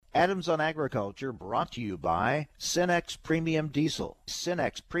Adams on Agriculture brought to you by Cenex Premium Diesel.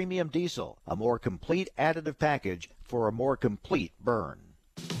 Cenex Premium Diesel, a more complete additive package for a more complete burn.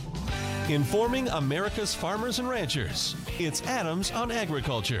 Informing America's farmers and ranchers, it's Adams on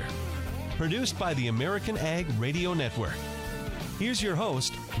Agriculture. Produced by the American Ag Radio Network. Here's your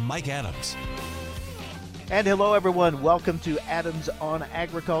host, Mike Adams. And hello, everyone. Welcome to Adams on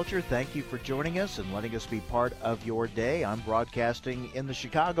Agriculture. Thank you for joining us and letting us be part of your day. I'm broadcasting in the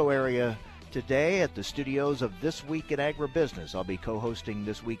Chicago area today at the studios of This Week in Agribusiness. I'll be co-hosting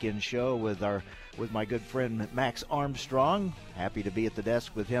this weekend show with my good friend Max Armstrong. Happy to be at the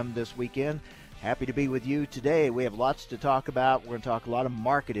desk with him this weekend. Happy to be with you today. We have lots to talk about. We're going to talk a lot of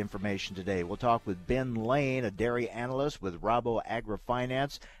market information today. We'll talk with Ben Laine, a dairy analyst with Rabo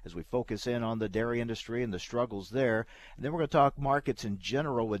Agri-Finance, as we focus in on the dairy industry and the struggles there. And then we're going to talk markets in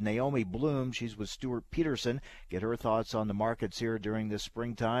general with Naomi Blohm. She's with Stewart-Peterson. Get her thoughts on the markets here during this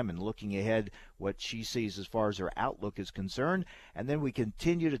springtime and looking ahead what she sees as far as her outlook is concerned. And then we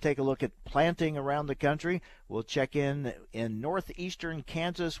continue to take a look at planting around the country. We'll check in northeastern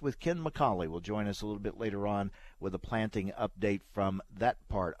Kansas with Ken McCauley. We'll join us a little bit later on with a planting update from that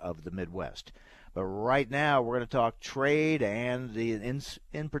part of the Midwest. But right now we're going to talk trade and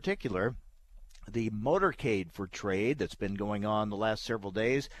in particular the motorcade for trade that's been going on the last several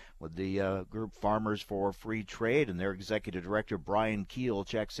days with the group Farmers for Free Trade, and their executive director Brian Keel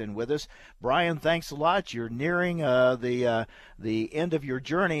checks in with us. Brian, thanks a lot. You're nearing the end of your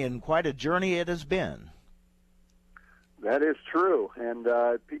journey, and quite a journey it has been. That is true, and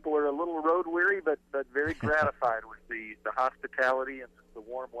people are a little road weary, but very gratified with the hospitality and the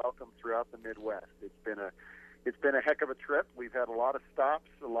warm welcome throughout the Midwest. It's been a heck of a trip. We've had a lot of stops,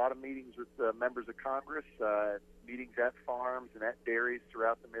 a lot of meetings with members of Congress, meetings at farms and at dairies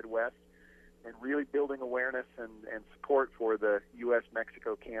throughout the Midwest, and really building awareness and support for the U.S.,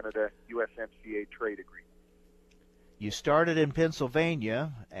 Mexico, Canada, USMCA trade agreement. You started in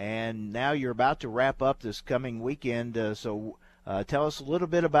Pennsylvania, and now you're about to wrap up this coming weekend. So tell us a little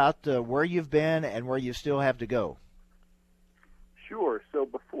bit about where you've been and where you still have to go. Sure. So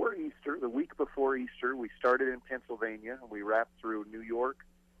before Easter, the week before Easter, we started in Pennsylvania, and we wrapped through New York,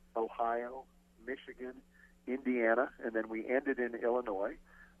 Ohio, Michigan, Indiana, and then we ended in Illinois.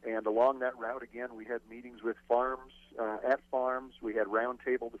 And along that route, again, we had meetings with farms, at farms. We had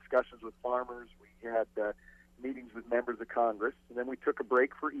roundtable discussions with farmers. We had meetings with members of Congress, and then we took a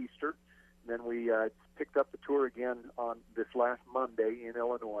break for Easter. And then we picked up the tour again on this last Monday in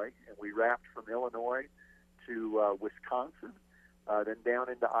Illinois, and we wrapped from Illinois to Wisconsin, then down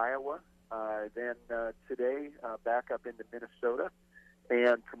into Iowa, then today back up into Minnesota,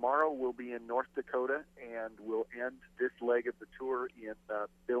 and tomorrow we'll be in North Dakota, and we'll end this leg of the tour in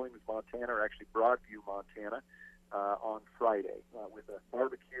Billings, Montana, or actually Broadview, Montana, on Friday with a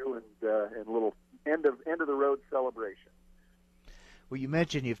barbecue and a little end of the road celebration. Well, you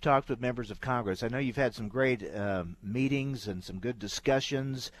mentioned you've talked with members of Congress. I know you've had some great meetings and some good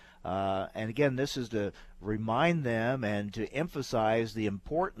discussions. And again, this is to remind them and to emphasize the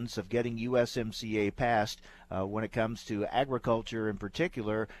importance of getting USMCA passed when it comes to agriculture in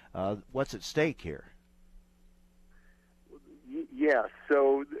particular. What's at stake here? Yeah,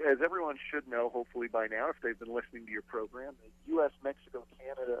 so as everyone should know, hopefully by now, if they've been listening to your program, the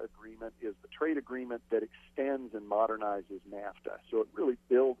U.S.-Mexico-Canada agreement is the trade agreement that extends and modernizes NAFTA. So it really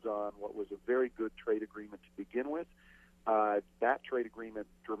builds on what was a very good trade agreement to begin with. That trade agreement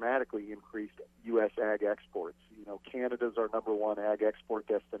dramatically increased U.S. ag exports. You know, Canada's our number one ag export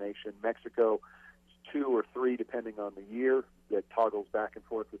destination. Mexico, 2 or 3, depending on the year. That toggles back and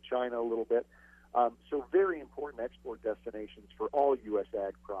forth with China a little bit. So very important export destinations for all U.S.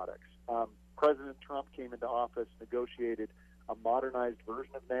 ag products. President Trump came into office, negotiated a modernized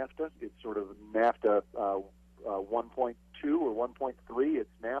version of NAFTA. It's sort of NAFTA 1.2 or 1.3. It's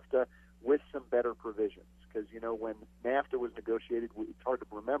NAFTA with some better provisions. Because, you know, when NAFTA was negotiated, it's hard to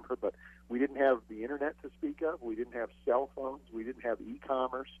remember, but we didn't have the internet to speak of. We didn't have cell phones. We didn't have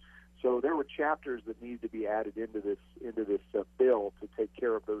e-commerce. So there were chapters that needed to be added into this bill to take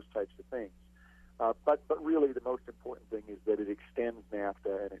care of those types of things. But really the most important thing is that it extends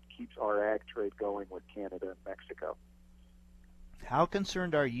NAFTA and it keeps our ag trade going with Canada and Mexico. How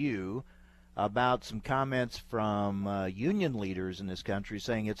concerned are you about some comments from union leaders in this country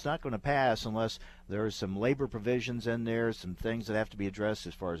saying it's not going to pass unless there's some labor provisions in there, some things that have to be addressed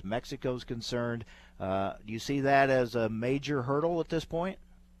as far as Mexico's concerned? Do you see that as a major hurdle at this point?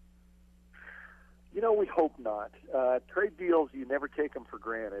 You know, we hope not. Trade deals, you never take them for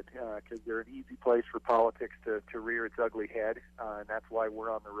granted because they're an easy place for politics to rear its ugly head, and that's why we're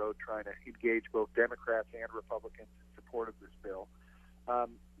on the road trying to engage both Democrats and Republicans in support of this bill.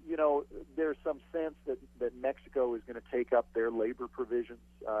 there's some sense that Mexico is going to take up their labor provisions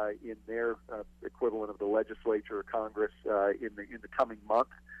in their equivalent of the legislature or Congress in the coming month,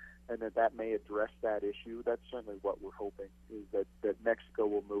 and that may address that issue. That's certainly what we're hoping, is that Mexico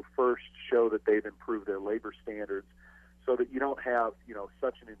will move first, show that they've improved their labor standards, so that you don't have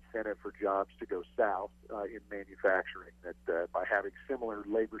such an incentive for jobs to go south in manufacturing. That by having similar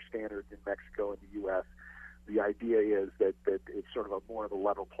labor standards in Mexico and the U.S., the idea is that it's sort of more of a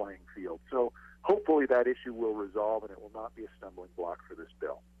level playing field. So hopefully that issue will resolve and it will not be a stumbling block for this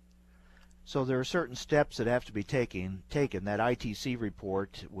bill. So there are certain steps that have to be taken. That ITC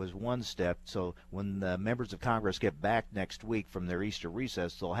report was one step. So when the members of Congress get back next week from their Easter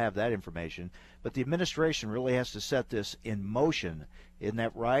recess, they'll have that information. But the administration really has to set this in motion. Isn't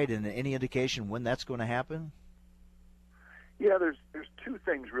that right? And any indication when that's going to happen? Yeah, there's two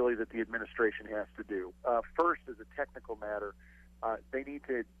things really that the administration has to do. First, as a technical matter, they need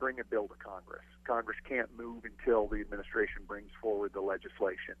to bring a bill to Congress. Congress can't move until the administration brings forward the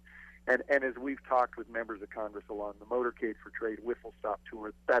legislation. And as we've talked with members of Congress along the Motorcade for Trade whistle-stop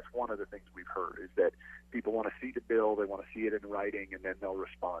tour, that's one of the things we've heard, is that people want to see the bill, they want to see it in writing, and then they'll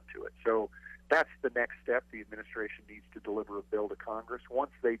respond to it. So that's the next step. The administration needs to deliver a bill to Congress.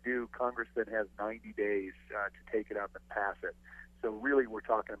 Once they do, Congress then has 90 days to take it up and pass it. So really we're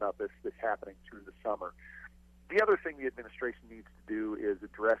talking about this happening through the summer. The other thing the administration needs to do is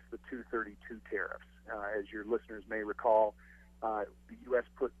address the 232 tariffs. As your listeners may recall, the U.S.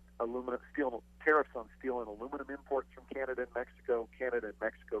 put steel tariffs on steel and aluminum imports from Canada and Mexico. Canada and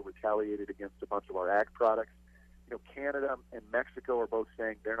Mexico retaliated against a bunch of our ag products. Canada and Mexico are both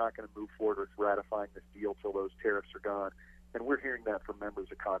saying they're not going to move forward with ratifying this deal till those tariffs are gone. And we're hearing that from members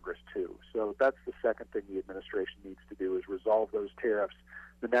of Congress, too. So that's the second thing the administration needs to do, is resolve those tariffs.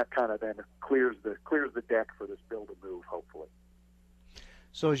 And that kind of then clears the deck for this bill to move, hopefully.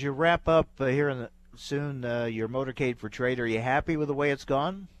 So as you wrap up here soon your Motorcade for Trade, are you happy with the way it's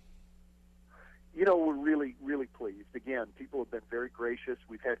gone? We're really, really pleased. Again, people have been very gracious.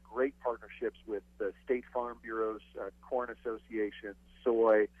 We've had great partnerships with the state farm bureaus, corn associations,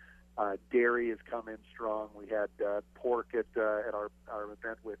 soy. Dairy has come in strong. We had pork at our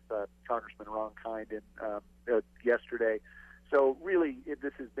event with Congressman Ron Kind yesterday. So really,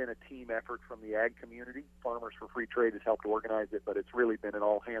 this has been a team effort from the ag community. Farmers for Free Trade has helped organize it, but it's really been an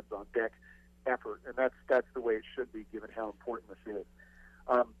all-hands-on-deck effort, and that's the way it should be, given how important this is.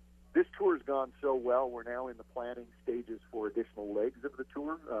 This tour has gone so well, we're now in the planning stages for additional legs of the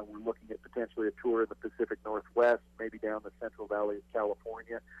tour. We're looking at potentially a tour in the Pacific Northwest, maybe down the Central Valley of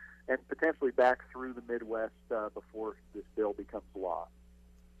California, and potentially back through the Midwest before this bill becomes law.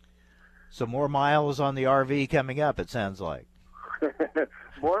 So more miles on the RV coming up, it sounds like.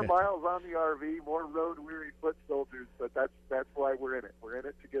 More miles on the RV, more road-weary foot soldiers, but that's why we're in it. We're in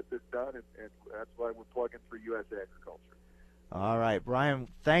it to get this done, and that's why we're plugging for U.S. agriculture. All right, Brian,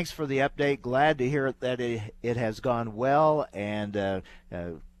 thanks for the update. Glad to hear that it has gone well, and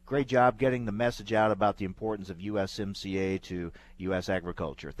great job getting the message out about the importance of USMCA to U.S.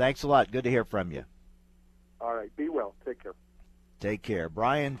 agriculture. Thanks a lot. Good to hear from you. All right, be well. Take care. Take care.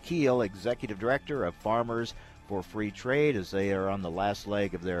 Brian Keel, Executive Director of Farmers for Free Trade, as they are on the last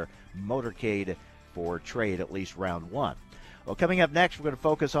leg of their Motorcade for Trade, at least round one. Well, coming up next, we're going to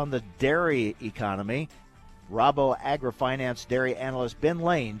focus on the dairy economy. Rabo AgriFinance dairy analyst Ben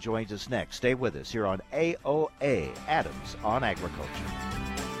Laine joins us next. Stay with us here on AOA, Adams on Agriculture.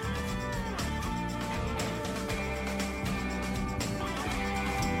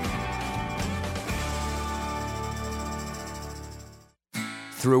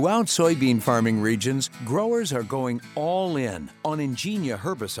 Throughout soybean farming regions, growers are going all in on Ingenia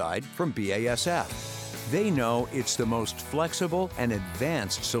herbicide from BASF. They know it's the most flexible and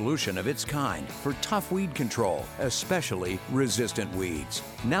advanced solution of its kind for tough weed control, especially resistant weeds.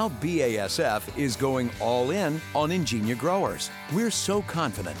 Now BASF is going all in on Ingenia growers. We're so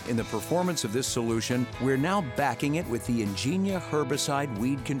confident in the performance of this solution, we're now backing it with the Ingenia herbicide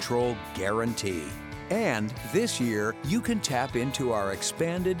weed control guarantee. And this year, you can tap into our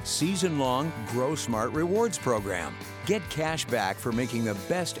expanded season-long Grow Smart Rewards program. Get cash back for making the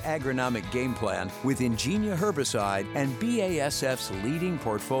best agronomic game plan with Ingenia herbicide and BASF's leading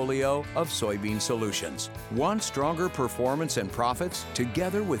portfolio of soybean solutions. Want stronger performance and profits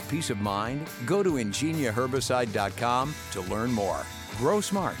together with peace of mind? Go to ingeniaherbicide.com to learn more. Grow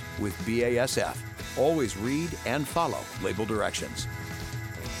Smart with BASF. Always read and follow label directions.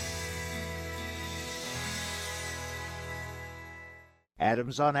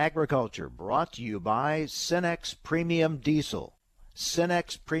 Adams on Agriculture, brought to you by Cenex Premium Diesel.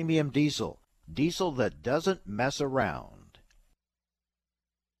 Cenex Premium Diesel, diesel that doesn't mess around.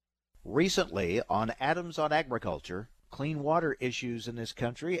 Recently on Adams on Agriculture, clean water issues in this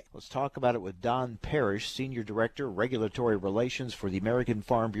country. Let's talk about it with Don Parrish, Senior Director, Regulatory Relations for the American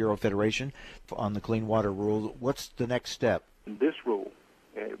Farm Bureau Federation on the Clean Water Rule. What's the next step? This rule,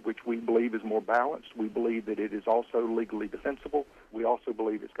 which we believe is more balanced, we believe that it is also legally defensible. We also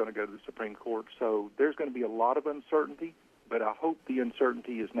believe it's going to go to the Supreme Court. So there's going to be a lot of uncertainty, but I hope the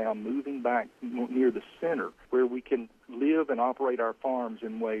uncertainty is now moving back near the center where we can live and operate our farms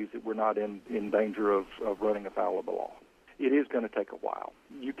in ways that we're not in danger of running afoul of the law. It is going to take a while.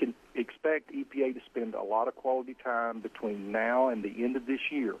 You can expect EPA to spend a lot of quality time between now and the end of this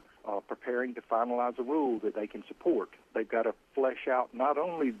year preparing to finalize a rule that they can support. They've got to flesh out not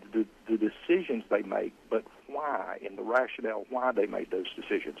only the decisions they make, but why and the rationale why they made those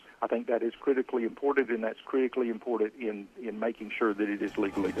decisions. I think that is critically important, and that's critically important in making sure that it is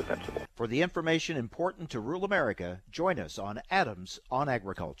legally defensible. For the information important to rural America, join us on Adams on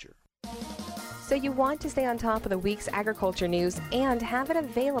Agriculture. So you want to stay on top of the week's agriculture news and have it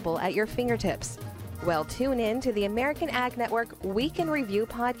available at your fingertips. Well, tune in to the American Ag Network Week in Review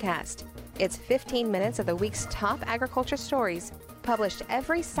podcast. It's 15 minutes of the week's top agriculture stories, published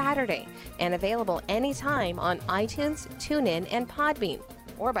every Saturday and available anytime on iTunes, TuneIn, and Podbean,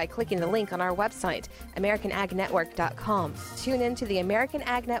 or by clicking the link on our website, AmericanAgNetwork.com. Tune in to the American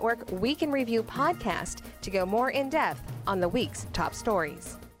Ag Network Week in Review podcast to go more in-depth on the week's top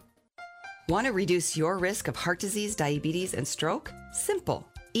stories. Want to reduce your risk of heart disease, diabetes, and stroke? Simple.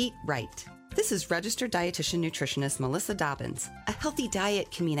 Eat right. This is registered dietitian nutritionist Melissa Dobbins. A healthy diet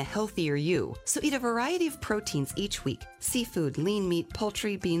can mean a healthier you, so eat a variety of proteins each week: seafood, lean meat,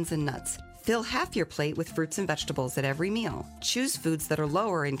 poultry, beans, and nuts. Fill half your plate with fruits and vegetables at every meal. Choose foods that are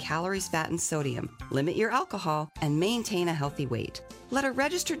lower in calories, fat, and sodium. Limit your alcohol and maintain a healthy weight. Let a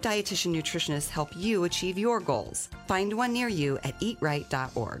registered dietitian nutritionist help you achieve your goals. Find one near you at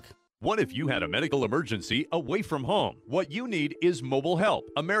eatright.org. What if you had a medical emergency away from home? What you need is Mobile Help,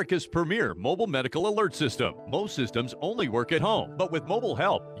 America's premier mobile medical alert system. Most systems only work at home, but with Mobile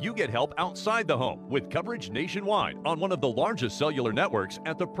Help, you get help outside the home with coverage nationwide on one of the largest cellular networks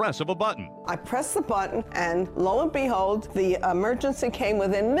at the press of a button. I pressed the button, and lo and behold, the emergency came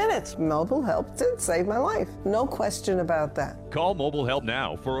within minutes. Mobile Help did save my life. No question about that. Call Mobile Help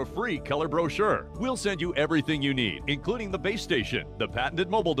now for a free color brochure. We'll send you everything you need, including the base station, the patented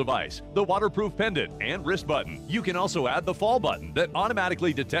mobile device, the waterproof pendant, and wrist button. You can also add the fall button that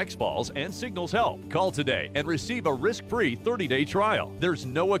automatically detects falls and signals help. Call today and receive a risk-free 30-day trial. There's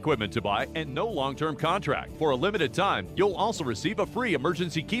no equipment to buy and no long-term contract. For a limited time, you'll also receive a free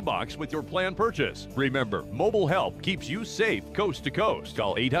emergency key box with your planned purchase. Remember, Mobile Help keeps you safe coast to coast.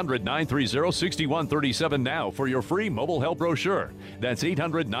 Call 800-930-6137 now for your free Mobile Help brochure. That's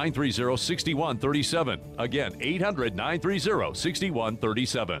 800-930-6137. Again,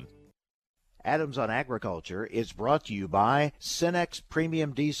 800-930-6137. Adams on Agriculture is brought to you by Cenex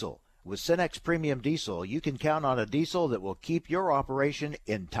Premium Diesel. With Cenex Premium Diesel, you can count on a diesel that will keep your operation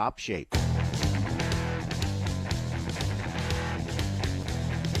in top shape.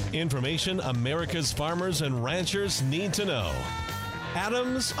 Information America's farmers and ranchers need to know.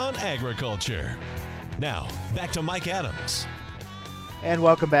 Adams on Agriculture. Now, back to Mike Adams. And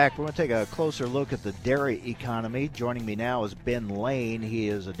welcome back. We're going to take a closer look at the dairy economy. Joining me now is Ben Laine. He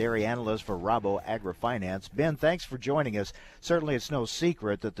is a dairy analyst for Rabo AgriFinance. Ben, thanks for joining us. Certainly it's no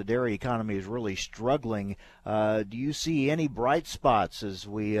secret that the dairy economy is really struggling. Do you see any bright spots as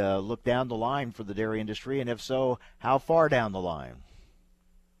we look down the line for the dairy industry? And if so, how far down the line?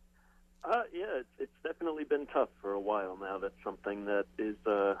 Yeah, it's definitely been tough for a while now. That's something that is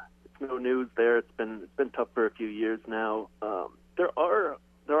it's no news there. It's been tough for a few years now. There are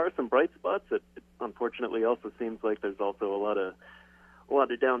some bright spots. It unfortunately also seems like there's also a lot of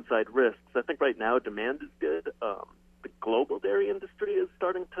downside risks. I think right now demand is good. The global dairy industry is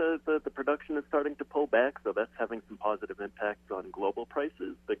starting to the production is starting to pull back, so that's having some positive impacts on global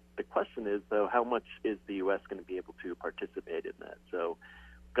prices. The question is though, how much is the U.S. going to be able to participate in that? So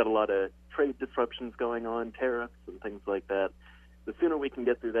we've got a lot of trade disruptions going on, tariffs and things like that. The sooner we can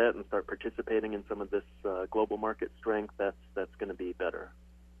get through that and start participating in some of this global market strength, that's going to be better.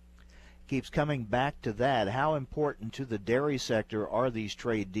 Keeps coming back to that. How important to the dairy sector are these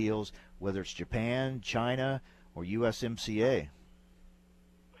trade deals, whether it's Japan, China, or USMCA?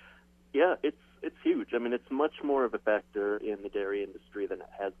 Yeah, it's huge. I mean, it's much more of a factor in the dairy industry than it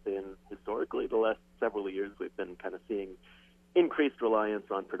has been historically. The last several years, we've been kind of seeing increased reliance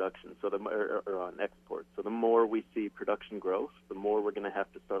on production, or on exports. So the more we see production growth, the more we're going to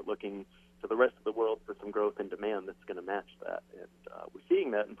have to start looking to the rest of the world for some growth in demand that's going to match that. And we're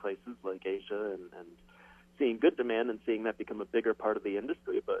seeing that in places like Asia and seeing good demand and seeing that become a bigger part of the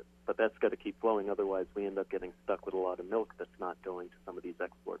industry. But Otherwise, we end up getting stuck with a lot of milk that's not going to some of these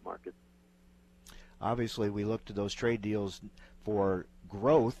export markets. Obviously, we look to those trade deals for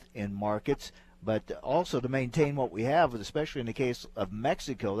growth in markets, but also to maintain what we have, especially in the case of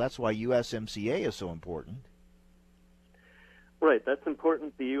Mexico. That's why USMCA is so important. Right, that's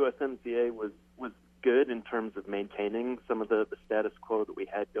important. The USMCA was good in terms of maintaining some of the status quo that we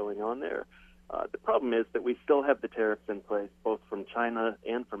had going on there. The problem is that we still have the tariffs in place, both from China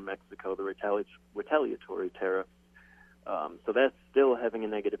and from Mexico, the retaliatory tariffs. So that's still having a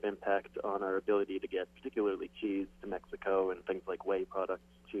negative impact on our ability to get particularly cheese to Mexico and things like whey products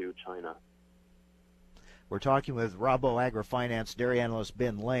to China. We're talking with Rabo AgriFinance dairy analyst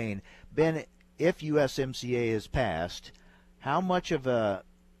Ben Laine. Ben, if USMCA is passed, how much of a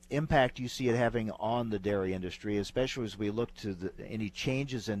impact do you see it having on the dairy industry, especially as we look to any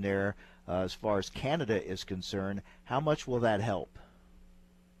changes in there as far as Canada is concerned? How much will that help?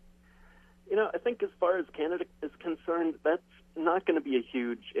 I think as far as Canada is concerned, that's not going to be a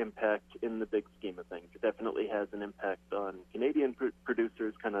huge impact in the big scheme of things. It definitely has an impact on Canadian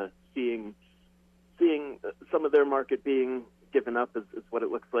producers, kind of seeing some of their market being given up is what it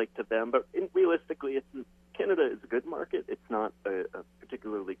looks like to them. But realistically, Canada is a good market. It's not a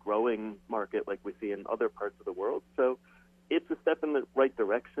particularly growing market like we see in other parts of the world. So it's a step in the right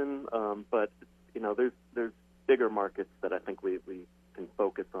direction. But there's bigger markets that I think we can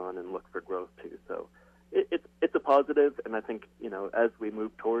focus on and look for growth to. So it's a positive, and I think as we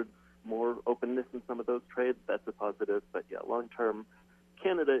move towards more openness in some of those trades, that's a positive. But yeah, long term,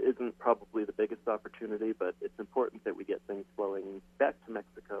 Canada isn't probably the biggest opportunity, but it's important that we get things flowing back to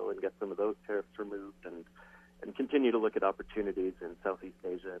Mexico and get some of those tariffs removed and continue to look at opportunities in Southeast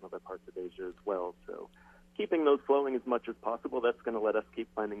Asia and other parts of Asia as well. So keeping those flowing as much as possible, that's going to let us keep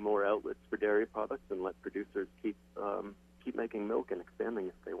finding more outlets for dairy products and let producers keep making milk and expanding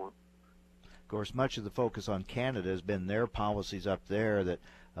if they want. Of course, much of the focus on Canada has been their policies up there that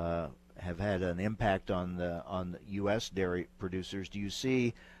have had an impact on the U.S. dairy producers. Do you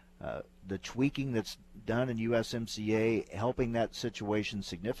see the tweaking that's done in USMCA helping that situation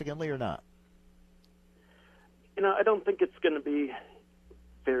significantly or not? I don't think it's going to be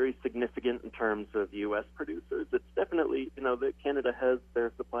very significant in terms of U.S. producers. It's definitely, that Canada has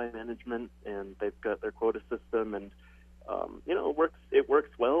their supply management and they've got their quota system, and it works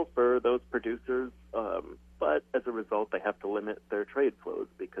well for those producers. But as a result, they have to limit their trade flows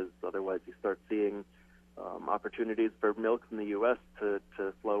because otherwise you start seeing opportunities for milk from the U.S. to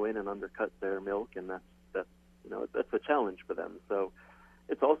flow in and undercut their milk, and that's a challenge for them. So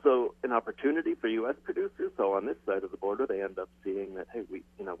it's also an opportunity for U.S. producers. So on this side of the border, they end up seeing that, hey, we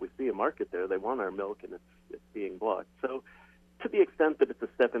see a market there. They want our milk, and it's being blocked. So to the extent that it's a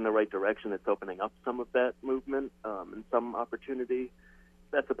step in the right direction, it's opening up some of that movement and some opportunity.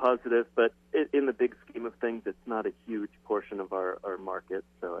 That's a positive, but in the big scheme of things, it's not a huge portion of our market.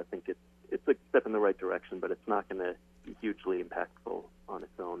 So I think it's a step in the right direction, but it's not going to be hugely impactful on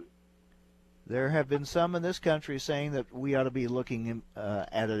its own. There have been some in this country saying that we ought to be looking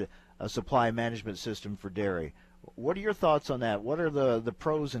at a supply management system for dairy. What are your thoughts on that? What are the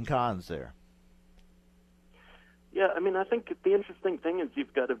pros and cons there? Yeah, I think the interesting thing is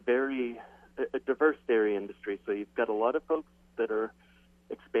you've got a diverse dairy industry. So you've got a lot of folks that are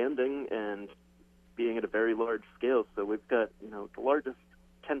expanding and being at a very large scale. So we've got, the largest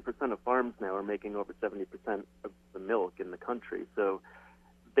 10% of farms now are making over 70% of the milk in the country. So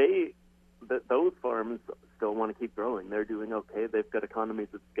those farms still want to keep growing. They're doing okay. They've got economies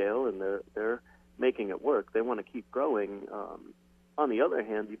of scale, and they're making it work. They want to keep growing. On the other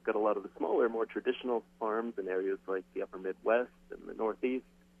hand, you've got a lot of the smaller, more traditional farms in areas like the upper Midwest and the Northeast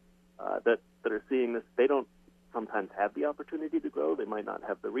that are seeing this. They don't sometimes have the opportunity to grow. They might not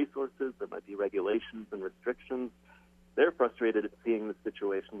have the resources. There might be regulations and restrictions. They're frustrated at seeing the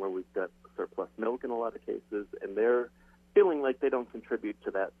situation where we've got surplus milk in a lot of cases, and they're feeling like they don't contribute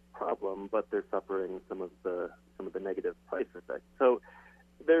to that problem, but they're suffering some of the negative price effects. So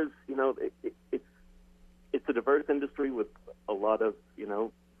there's, it's a diverse industry with a lot of,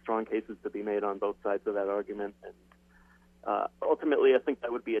 strong cases to be made on both sides of that argument. And ultimately, I think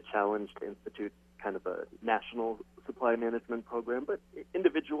that would be a challenge to institute kind of a national supply management program. But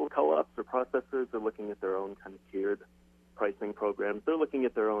individual co-ops or processors are looking at their own kind of tiered pricing programs. They're looking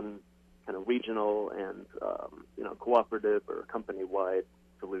at their own kind of regional and, cooperative or company-wide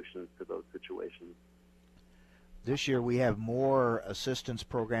solutions to those situations. This year we have more assistance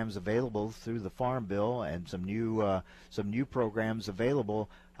programs available through the Farm Bill and some new programs available.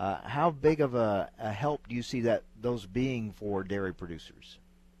 How big of a help do you see those being for dairy producers?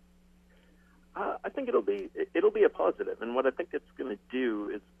 I think it'll be a positive, and what I think it's going to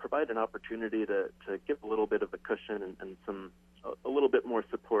do is provide an opportunity to give a little bit of a cushion and a little bit more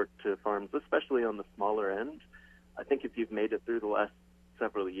support to farms, especially on the smaller end. I think if you've made it through the last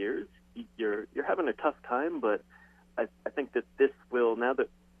several years, you're having a tough time, but I think that this will, now that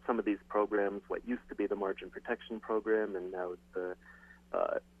some of these programs, what used to be the margin protection program and now it's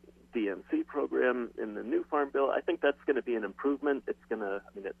the DMC program in the new farm bill, I think that's going to be an improvement. It's going to,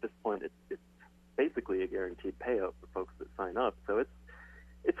 I mean, at this point, it's basically a guaranteed payout for folks that sign up. So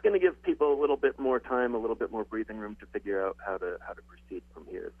it's going to give people a little bit more time, a little bit more breathing room to figure out how to proceed from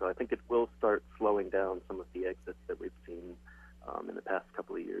here. So I think it will start slowing down some of the exits that we've seen in the past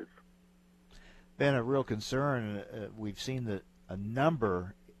couple of years. Been a real concern. We've seen that a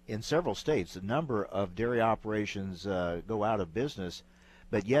number in several states, a number of dairy operations go out of business,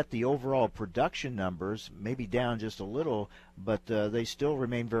 but yet the overall production numbers may be down just a little, but they still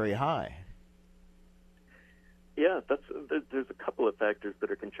remain very high. Yeah, there's a couple of factors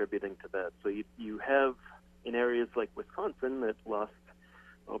that are contributing to that. So you have in areas like Wisconsin that lost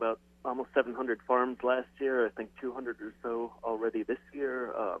about almost 700 farms last year. I think 200 or so already this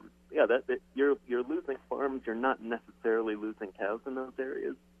year. That you're losing farms. You're not necessarily losing cows in those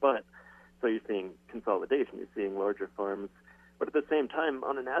areas, but so you're seeing consolidation. You're seeing larger farms, but at the same time,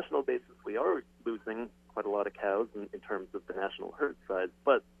 on a national basis, we are losing quite a lot of cows in terms of the national herd size,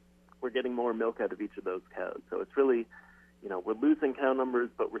 but we're getting more milk out of each of those cows. So it's really, we're losing cow numbers,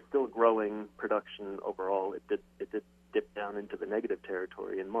 but we're still growing production overall. It did dip down into the negative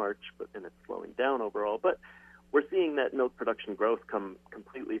territory in March, and it's slowing down overall. But we're seeing that milk production growth come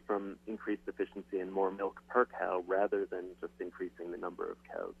completely from increased efficiency and more milk per cow rather than just increasing the number of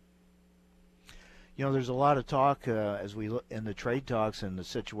cows. There's a lot of talk as we look in the trade talks and the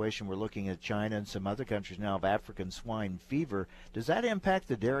situation we're looking at China and some other countries now of African swine fever. Does that impact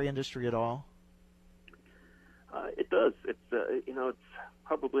the dairy industry at all? It does. It's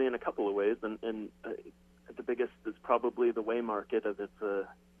probably in a couple of ways, and the biggest is probably the whey market, as it's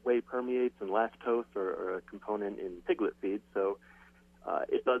whey permeates and lactose or a component in piglet feed. So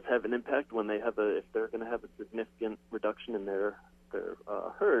it does have an impact when if they're going to have a significant reduction in their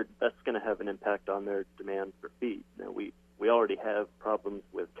herd, that's going to have an impact on their demand for feed. Now, we already have problems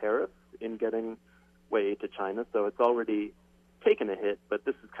with tariffs in getting whey to China, so it's already taken a hit, but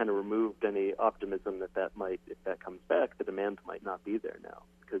this has kind of removed any optimism that might, if that comes back, the demand might not be there now.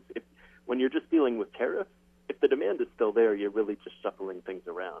 Because when you're just dealing with tariffs, if the demand is still there, you're really just shuffling things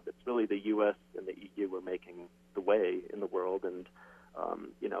around. It's really the U.S. and the EU are making the whey in the world, and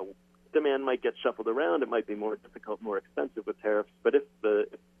demand might get shuffled around. It might be more difficult, more expensive with tariffs. But if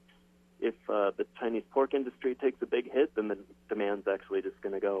the Chinese pork industry takes a big hit, then the demand's actually just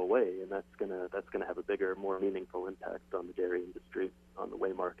going to go away, and that's going to have a bigger, more meaningful impact on the dairy industry, on the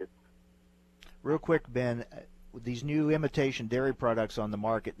whey market. Real quick, Ben, these new imitation dairy products on the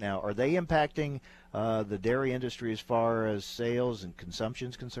market now, are they impacting the dairy industry as far as sales and consumption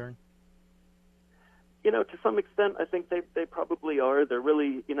is concerned? To some extent, I think they probably are. They're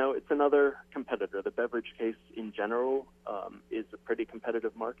really, it's another competitor. The beverage case in general is a pretty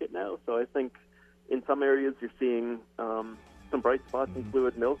competitive market now. So I think in some areas you're seeing some bright spots in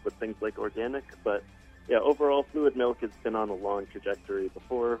fluid milk with things like organic. But, yeah, overall fluid milk has been on a long trajectory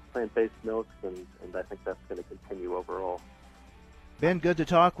before plant-based milks, and I think that's going to continue overall. Ben, good to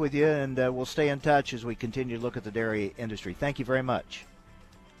talk with you, and we'll stay in touch as we continue to look at the dairy industry. Thank you very much.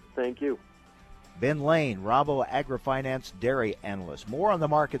 Thank you. Ben Laine, Rabo AgriFinance Dairy Analyst. More on the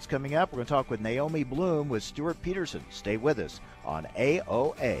markets coming up. We're going to talk with Naomi Blohm with Stewart-Peterson. Stay with us on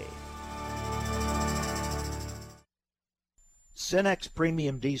AOA. Cenex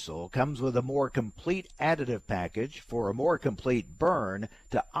Premium Diesel comes with a more complete additive package for a more complete burn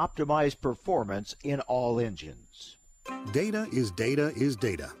to optimize performance in all engines. Data is data is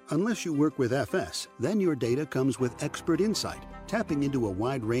data. Unless you work with FS, then your data comes with expert insight. Tapping into a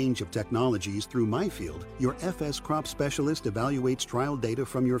wide range of technologies through MyField, your FS crop specialist evaluates trial data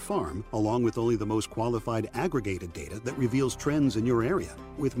from your farm, along with only the most qualified aggregated data that reveals trends in your area.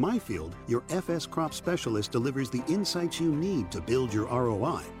 With MyField, your FS crop specialist delivers the insights you need to build your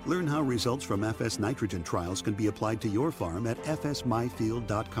ROI. Learn how results from FS nitrogen trials can be applied to your farm at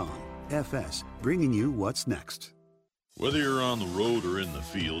fsmyfield.com. FS, bringing you what's next. Whether you're on the road or in the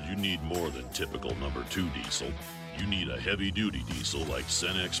field, you need more than typical number 2 diesel. You need a heavy-duty diesel like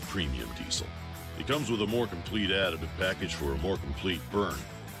Cenex Premium Diesel. It comes with a more complete additive package for a more complete burn.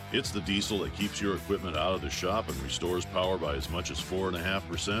 It's the diesel that keeps your equipment out of the shop and restores power by as much as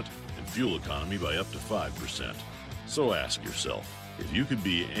 4.5% and fuel economy by up to 5%. So ask yourself, if you could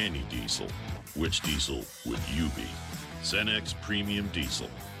be any diesel, which diesel would you be? Cenex Premium Diesel.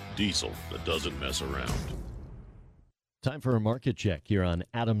 Diesel that doesn't mess around. Time for a market check here on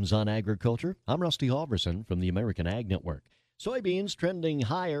Adams on Agriculture. I'm Rusty Halverson from the American Ag Network. Soybeans trending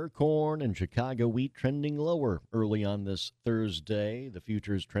higher, corn and Chicago wheat trending lower early on this Thursday. The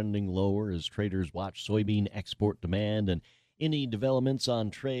futures trending lower as traders watch soybean export demand and any developments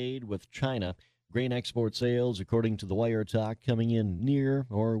on trade with China. Grain export sales, according to the Wire Talk, coming in near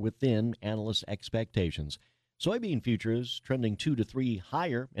or within analyst expectations. Soybean futures trending 2 to 3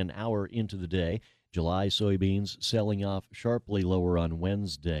 higher an hour into the day. July soybeans selling off sharply lower on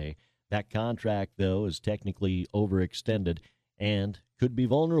Wednesday. That contract, though, is technically overextended and could be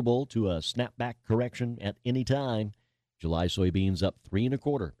vulnerable to a snapback correction at any time. July soybeans up 3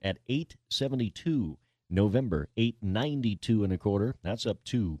 1/4 at $8.72. November 8.92 1/4. That's up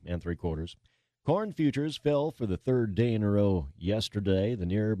 2 3/4. Corn futures fell for the third day in a row yesterday. The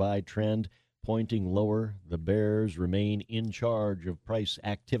nearby trend pointing lower. The bears remain in charge of price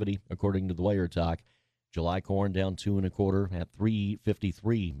activity, according to the Wire Talk. July corn down 2 1/4 at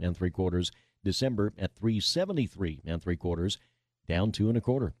 $3.53 3/4. December at $3.73 3/4, down 2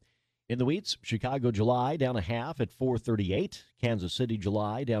 1/4. In the wheats, Chicago July down 1/2 at $4.38. Kansas City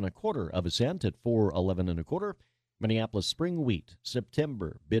July down 1/4 cent at $4.11 1/4. Minneapolis spring wheat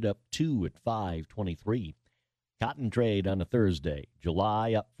September bid up 2 at $5.23. Cotton trade on a Thursday.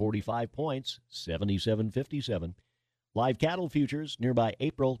 July up 45 points, 77.57. Live cattle futures nearby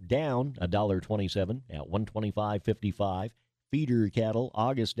April down $1.27 at 125.55. Feeder cattle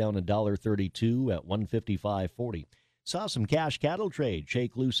August down $1.32 at 155.40. Saw some cash cattle trade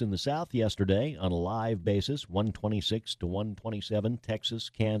shake loose in the south yesterday on a live basis, 126 to 127. Texas,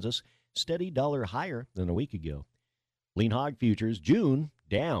 Kansas, steady dollar higher than a week ago. Lean hog futures June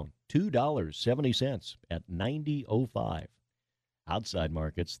down $2.70 at 90.05. Outside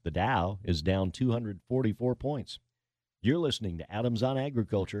markets, the Dow is down 244 points. You're listening to Adams on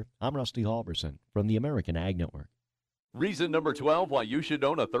Agriculture. I'm Rusty Halverson from the American Ag Network. Reason number 12 why you should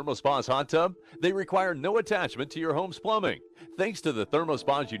own a ThermoSpa's hot tub? They require no attachment to your home's plumbing. Thanks to the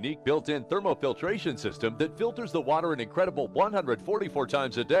ThermoSpa's unique built-in thermofiltration system that filters the water an incredible 144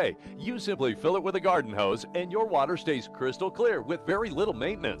 times a day, you simply fill it with a garden hose and your water stays crystal clear with very little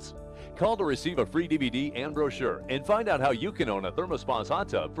maintenance. Call to receive a free DVD and brochure and find out how you can own a ThermoSpa's hot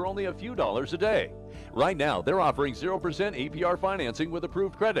tub for only a few dollars a day. Right now, they're offering 0% APR financing with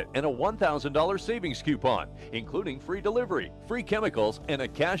approved credit and a $1,000 savings coupon, including free delivery, free chemicals, and a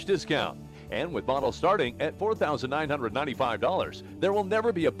cash discount. And with models starting at $4,995, there will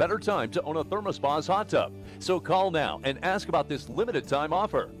never be a better time to own a ThermoSpa's hot tub. So call now and ask about this limited time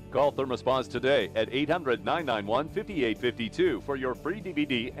offer. Call ThermoSpa's today at 800-991-5852 for your free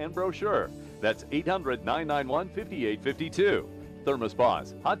DVD and brochure. That's 800-991-5852.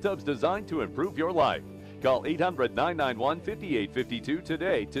 ThermoSpa's, hot tubs designed to improve your life. Call 800-991-5852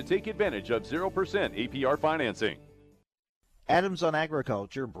 today to take advantage of 0% APR financing. Adams on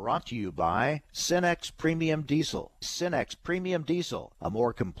Agriculture brought to you by Cenex Premium Diesel. Cenex Premium Diesel, a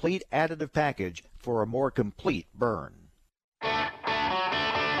more complete additive package for a more complete burn.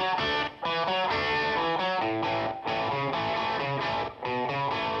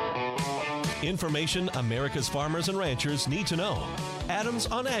 Information America's farmers and ranchers need to know. Adams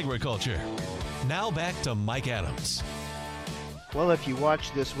on Agriculture. Now back to Mike Adams. Well, if you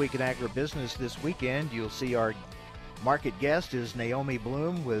watch This Week in Agribusiness this weekend, you'll see our market guest is Naomi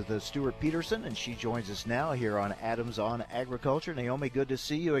Blohm with Stewart-Peterson, and she joins us now here on Adams on Agriculture. Naomi, good to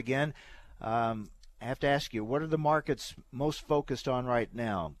see you again. I have to ask you, what are the markets most focused on right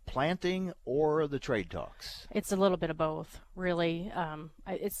now, planting or the trade talks? It's a little bit of both, really.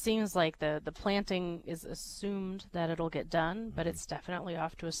 It seems like the planting is assumed that it'll get done, but it's definitely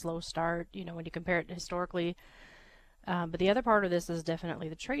off to a slow start, when you compare it historically. But the other part of this is definitely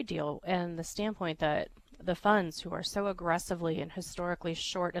the trade deal and the standpoint that the funds who are so aggressively and historically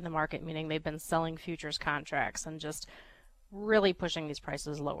short in the market, meaning they've been selling futures contracts and just really pushing these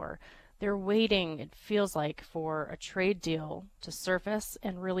prices lower, they're waiting, it feels like, for a trade deal to surface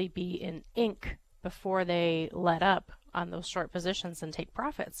and really be in ink before they let up on those short positions and take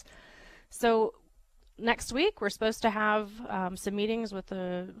profits. So next week we're supposed to have some meetings with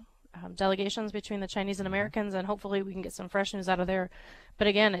the delegations between the Chinese and Americans, and hopefully we can get some fresh news out of there. But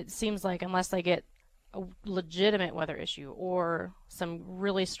again, it seems like unless they get a legitimate weather issue or some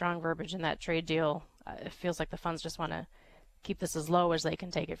really strong verbiage in that trade deal, it feels like the funds just want to keep this as low as they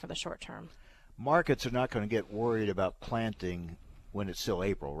can take it for the short term. Markets are not going to get worried about planting when it's still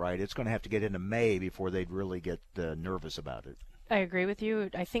April, right? It's going to have to get into May before they'd really get nervous about it. I agree with you.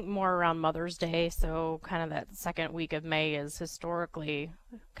 I think more around Mother's Day, so kind of that second week of May is historically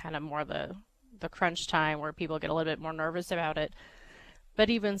kind of more the crunch time where people get a little bit more nervous about it. But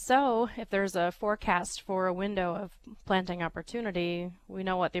even so, if there's a forecast for a window of planting opportunity, we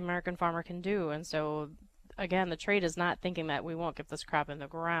know what the American farmer can do. And so, again, the trade is not thinking that we won't get this crop in the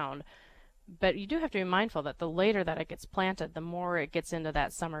ground. But you do have to be mindful that the later that it gets planted, the more it gets into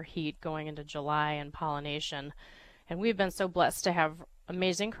that summer heat going into July and pollination. And we've been so blessed to have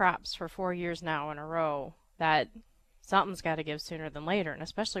amazing crops for 4 years now in a row that something's got to give sooner than later. And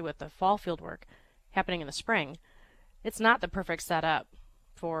especially with the fall field work happening in the spring, it's not the perfect setup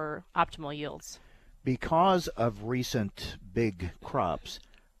for optimal yields. Because of recent big crops,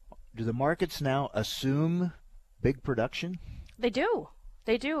 do the markets now assume big production? They do.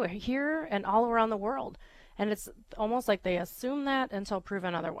 They do, here and all around the world. And it's almost like they assume that until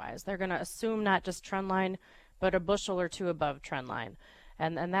proven otherwise. They're going to assume not just trend line, but a bushel or two above trend line.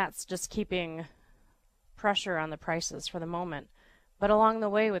 And that's just keeping pressure on the prices for the moment. But along the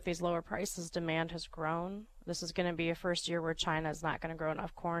way, with these lower prices, demand has grown. This is going to be a first year where China is not going to grow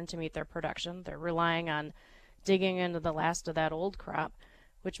enough corn to meet their production. They're relying on digging into the last of that old crop,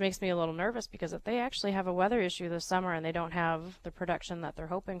 which makes me a little nervous, because if they actually have a weather issue this summer and they don't have the production that they're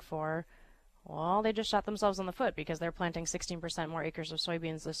hoping for, well, they just shot themselves in the foot, because they're planting 16% more acres of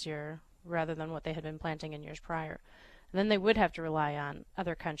soybeans this year rather than what they had been planting in years prior. And then they would have to rely on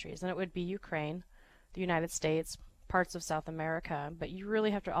other countries, and it would be Ukraine, the United States, parts of South America. But you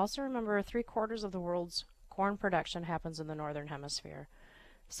really have to also remember 3/4 of the world's corn production happens in the northern hemisphere.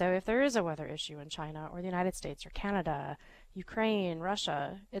 So if there is a weather issue in China or the United States or Canada, Ukraine,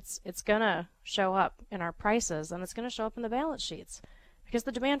 Russia, it's going to show up in our prices, and it's going to show up in the balance sheets, because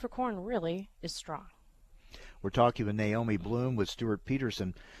the demand for corn really is strong. We're talking with Naomi Blohm with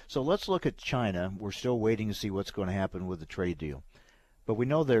Stewart-Peterson. So let's look at China. We're still waiting to see what's going to happen with the trade deal. But we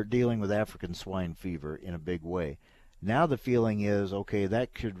know they're dealing with African swine fever in a big way. Now the feeling is, okay,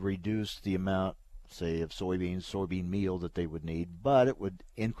 that could reduce the amount, say, of soybean meal that they would need, but it would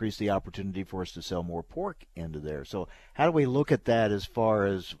increase the opportunity for us to sell more pork into there. So how do we look at that as far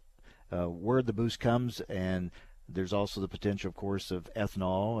as where the boost comes? And there's also the potential, of course, of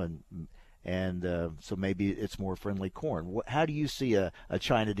ethanol, and so maybe it's more friendly corn. How do you see a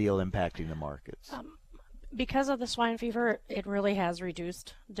China deal impacting the markets? Because of the swine fever, it really has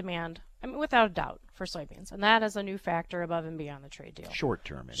reduced demand, without a doubt, for soybeans. And that is a new factor above and beyond the trade deal. Short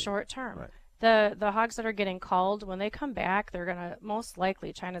term. Short term. Right. The hogs that are getting culled, when they come back, they're going to, most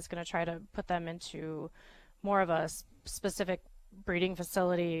likely, China's going to try to put them into more of a specific breeding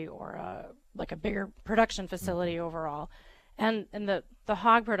facility, or like a bigger production facility overall. And the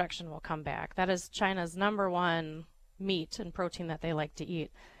hog production will come back. That is China's #1 meat and protein that they like to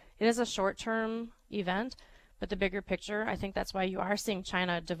eat. It is a short-term event, but the bigger picture, I think that's why you are seeing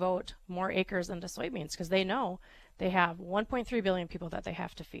China devote more acres into soybeans, because they know they have 1.3 billion people that they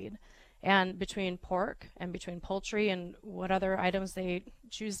have to feed. And between pork and between poultry and what other items they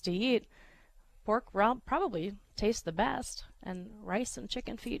choose to eat, pork probably tastes the best, and rice and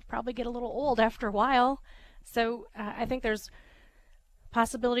chicken feet probably get a little old after a while. So I think there's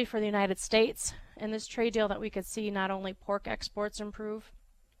possibility for the United States in this trade deal that we could see not only pork exports improve,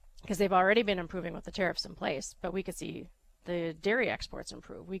 because they've already been improving with the tariffs in place, but we could see the dairy exports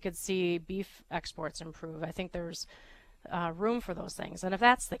improve. We could see beef exports improve. I think there's room for those things. And if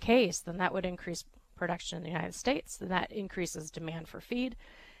that's the case, then that would increase production in the United States. Then that increases demand for feed.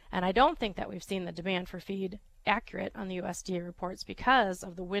 And I don't think that we've seen the demand for feed accurate on the USDA reports because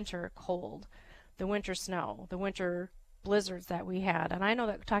of the winter cold, the winter snow, the winter blizzards that we had. And I know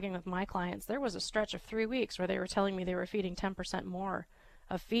that, talking with my clients, there was a stretch of 3 weeks where they were telling me they were feeding 10% more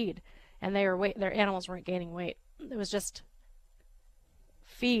of feed, and their animals weren't gaining weight. It was just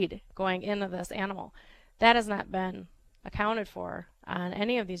feed going into this animal. That has not been accounted for on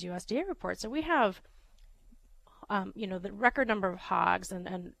any of these USDA reports. So we have the record number of hogs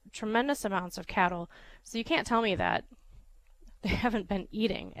and tremendous amounts of cattle. So you can't tell me that they haven't been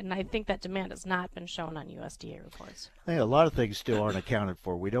eating. And I think that demand has not been shown on USDA reports. I think a lot of things still aren't accounted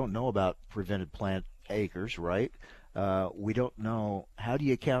for. We don't know about prevented plant acres, right? We don't know, how do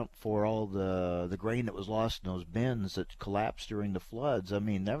you account for all the grain that was lost in those bins that collapsed during the floods? I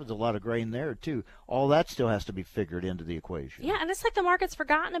mean, there was a lot of grain there too. All that still has to be figured into the equation. Yeah, and it's like the market's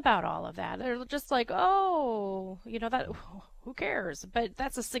forgotten about all of that. They're just like, that, who cares? But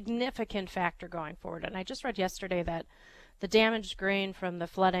that's a significant factor going forward. And I just read yesterday that the damaged grain from the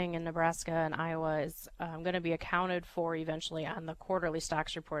flooding in Nebraska and Iowa is going to be accounted for eventually on the quarterly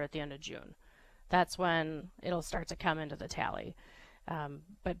stocks report at the end of June. That's when it'll start to come into the tally.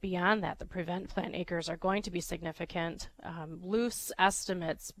 But beyond that, the prevent plant acres are going to be significant. Loose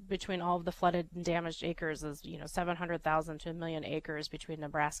estimates between all of the flooded and damaged acres is 700,000 to 1 million acres between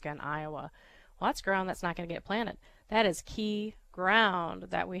Nebraska and Iowa. Well, that's ground that's not going to get planted. That is key ground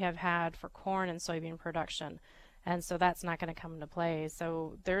that we have had for corn and soybean production. And so that's not going to come into play.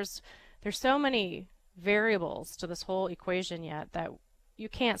 So there's so many variables to this whole equation yet that you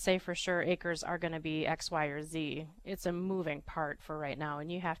can't say for sure acres are going to be X, Y, or Z. It's a moving part for right now,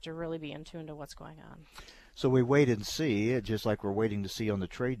 and you have to really be in tune to what's going on. So we wait and see, just like we're waiting to see on the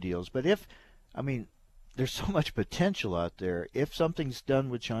trade deals. But there's so much potential out there. If something's done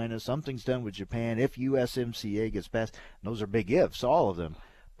with China, something's done with Japan, if USMCA gets passed, those are big ifs, all of them.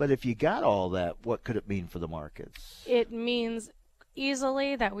 But if you got all that, what could it mean for the markets? It means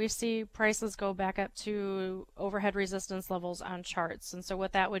easily that we see prices go back up to overhead resistance levels on charts. And so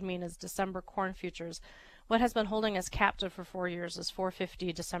what that would mean is December corn futures. What has been holding us captive for 4 years is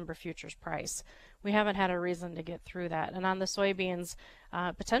 $4.50 December futures price. We haven't had a reason to get through that. And on the soybeans,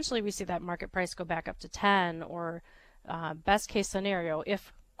 potentially we see that market price go back up to 10, or best case scenario,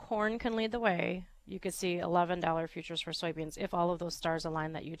 if corn can lead the way, you could see $11 futures for soybeans if all of those stars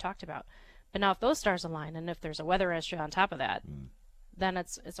align that you talked about. But now if those stars align, and if there's a weather issue on top of that, then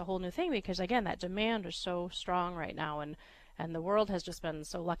it's a whole new thing, because again, that demand is so strong right now, and the world has just been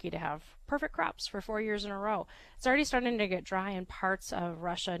so lucky to have perfect crops for 4 years in a row. It's already starting to get dry in parts of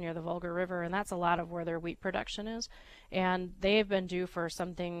Russia near the Volga River, and that's a lot of where their wheat production is. And they've been due for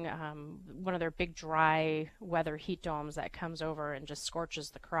something, one of their big dry weather heat domes that comes over and just scorches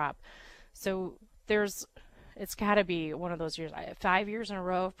the crop. So it's got to be one of those years. 5 years in a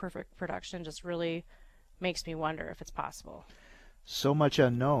row of perfect production just really makes me wonder if it's possible. So much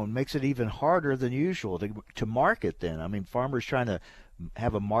unknown makes it even harder than usual to market then. I mean, farmers trying to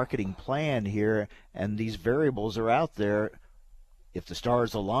have a marketing plan here, and these variables are out there. If the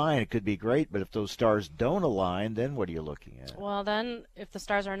stars align, it could be great, but if those stars don't align, then what are you looking at? Well, then if the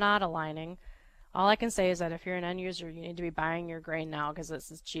stars are not aligning, all I can say is that if you're an end user, you need to be buying your grain now, because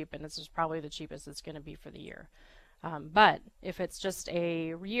this is cheap, and this is probably the cheapest it's going to be for the year. But if it's just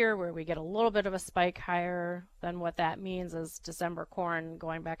a year where we get a little bit of a spike higher, then what that means is December corn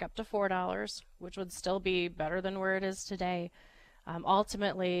going back up to $4, which would still be better than where it is today.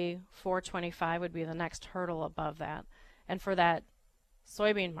 Ultimately, $4.25 would be the next hurdle above that. And for that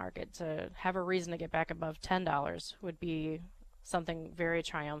soybean market to have a reason to get back above $10 would be something very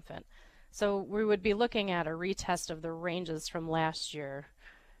triumphant. So we would be looking at a retest of the ranges from last year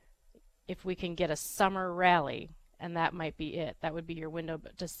if we can get a summer rally. And that might be it. That would be your window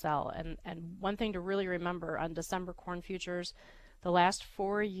to sell. And one thing to really remember on December corn futures, the last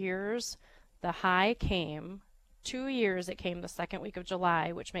 4 years, the high came 2 years. It came the second week of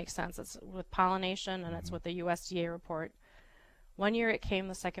July, which makes sense. It's with pollination, and it's with the USDA report. 1 year it came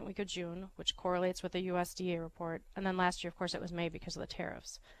the second week of June, which correlates with the USDA report. And then last year, of course, it was May because of the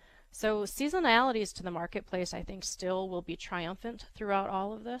tariffs. So seasonalities to the marketplace, I think, still will be triumphant throughout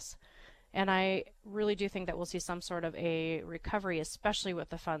all of this. And I really do think that we'll see some sort of a recovery, especially with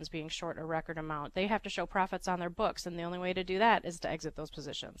the funds being short a record amount. They have to show profits on their books, and the only way to do that is to exit those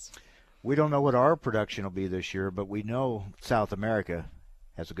positions. We don't know what our production will be this year, but we know South America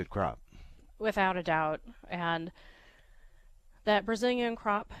has a good crop. Without a doubt. And that Brazilian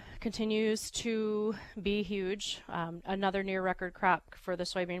crop continues to be huge. Another near record crop for the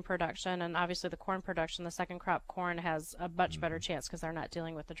soybean production, and obviously the corn production. The second crop corn has a much better chance because they're not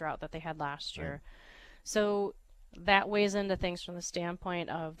dealing with the drought that they had last year. Right. So that weighs into things from the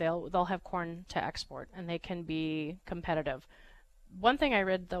standpoint of they'll have corn to export, and they can be competitive. One thing I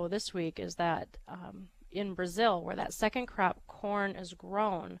read though this week is that in Brazil, where that second crop corn is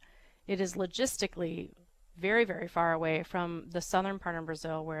grown, it is logistically very, very far away from the southern part of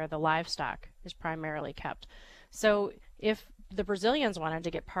Brazil where the livestock is primarily kept. So if the Brazilians wanted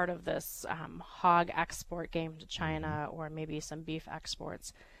to get part of this hog export game to China, or maybe some beef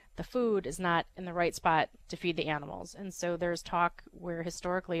exports, the food is not in the right spot to feed the animals. And so there's talk where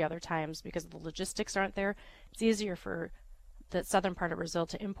historically other times, because the logistics aren't there, it's easier for the southern part of Brazil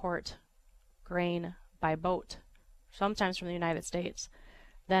to import grain by boat, sometimes from the United States,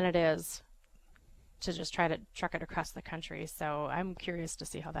 than it is to just try to truck it across the country. So I'm curious to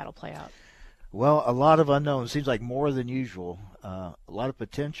see how that'll play out. Well, a lot of unknowns. Seems like more than usual. A lot of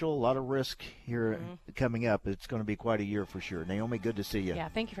potential, a lot of risk here coming up. It's going to be quite a year for sure. Naomi, good to see you. Yeah,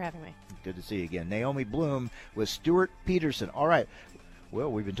 thank you for having me. Good to see you again. Naomi Blohm with Stewart-Peterson. All right.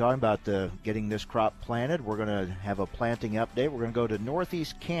 Well, we've been talking about getting this crop planted. We're going to have a planting update. We're going to go to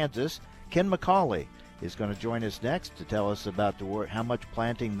northeast Kansas. Ken McCauley is going to join us next to tell us about how much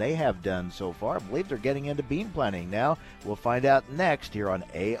planting they have done so far. I believe they're getting into bean planting now. We'll find out next here on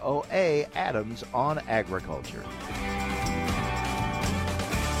AOA, Adams on Agriculture.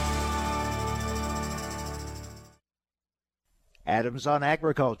 Adams on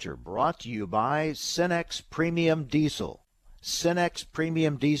Agriculture, brought to you by Cenex Premium Diesel. Cenex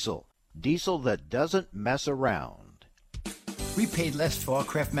Premium Diesel, diesel that doesn't mess around. We paid less for our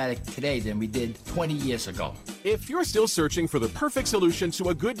Craftmatic today than we did 20 years ago. If you're still searching for the perfect solution to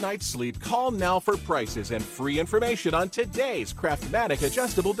a good night's sleep, call now for prices and free information on today's Craftmatic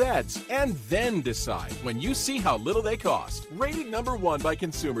adjustable beds. And then decide when you see how little they cost. Rated #1 by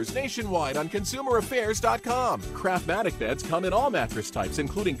consumers nationwide on consumeraffairs.com. Craftmatic beds come in all mattress types,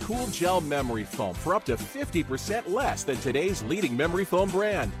 including cool gel memory foam for up to 50% less than today's leading memory foam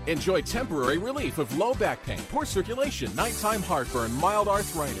brand. Enjoy temporary relief of low back pain, poor circulation, nighttime heartburn, mild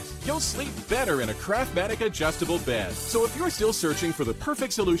arthritis. You'll sleep better in a Craftmatic adjustable bed. So if you're still searching for the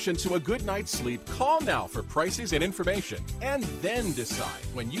perfect solution to a good night's sleep, call now for prices and information. And then decide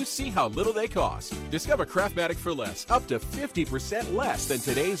when you see how little they cost. Discover Craftmatic for less, up to 50% less than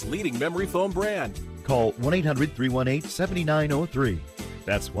today's leading memory foam brand. Call 1-800-318-7903.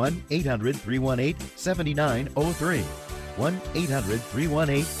 That's 1-800-318-7903.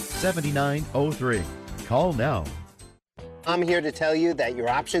 1-800-318-7903. Call now. I'm here to tell you that your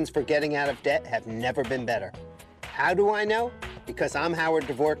options for getting out of debt have never been better. How do I know? Because I'm Howard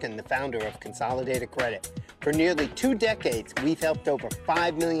Dvorkin, the founder of Consolidated Credit. For nearly 2 decades, we've helped over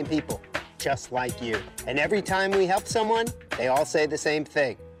 5 million people just like you. And every time we help someone, they all say the same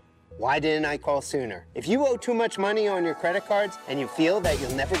thing. Why didn't I call sooner? If you owe too much money on your credit cards and you feel that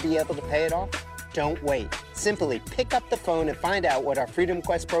you'll never be able to pay it off, don't wait. Simply pick up the phone and find out what our Freedom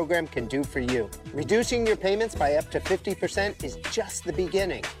Quest program can do for you. Reducing your payments by up to 50% is just the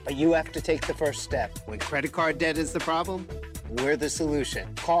beginning, but you have to take the first step. When credit card debt is the problem, we're the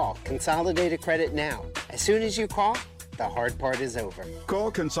solution. Call Consolidated Credit now. As soon as you call, the hard part is over.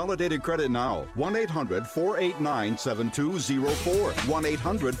 Call Consolidated Credit now. 1-800-489-7204.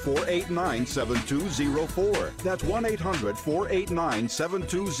 1-800-489-7204. That's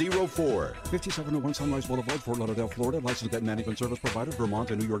 1-800-489-7204. 5701 Sunrise Boulevard, Fort Lauderdale, Florida. Licensed debt management service provider, Vermont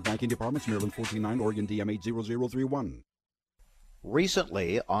and New York banking departments, Maryland 149, Oregon DM 80031.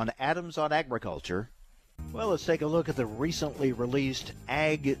 Recently on Adams on Agriculture, well, let's take a look at the recently released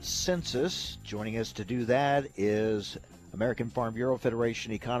Ag Census. Joining us to do that is American Farm Bureau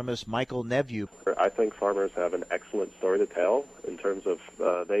Federation economist Michael Neveu. I think farmers have an excellent story to tell in terms of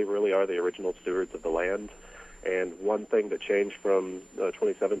they really are the original stewards of the land. And one thing that changed from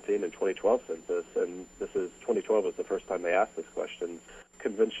 2017 and 2012 census, and 2012 was the first time they asked this question,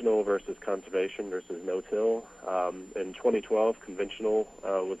 conventional versus conservation versus no-till. In 2012, conventional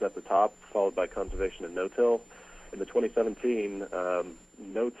was at the top, followed by conservation and no-till. In the 2017,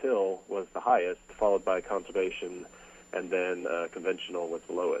 no-till was the highest, followed by conservation, and then conventional was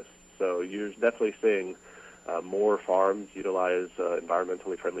the lowest. So you're definitely seeing more farms utilize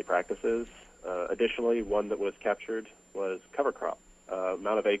environmentally friendly practices. Additionally, one that was captured was cover crop.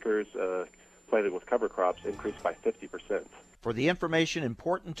 Amount of acres planted with cover crops increased by 50%. For the information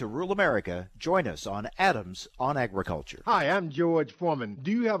important to rural America, join us on Adams on Agriculture. Hi, I'm George Foreman. Do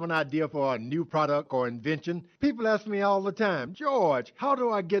you have an idea for a new product or invention? People ask me all the time, George, how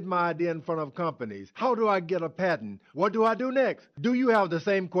do I get my idea in front of companies? How do I get a patent? What do I do next? Do you have the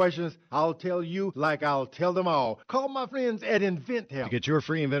same questions? I'll tell you like I'll tell them all. Call my friends at InventHelp. To get your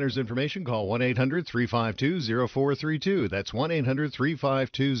free inventor's information, call 1-800-352-0432. That's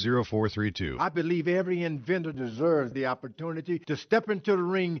 1-800-352-0432. I believe every inventor deserves the opportunity to step into the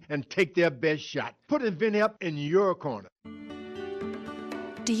ring and take their best shot. Put InventHelp in your corner.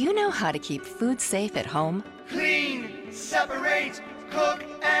 Do you know how to keep food safe at home? Clean, separate, cook,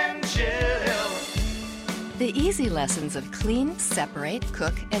 and chill. The easy lessons of clean, separate,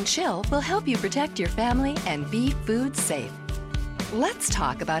 cook, and chill will help you protect your family and be food safe. Let's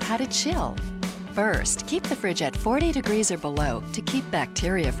talk about how to chill. First, keep the fridge at 40 degrees or below to keep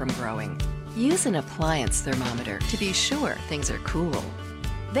bacteria from growing. Use an appliance thermometer to be sure things are cool.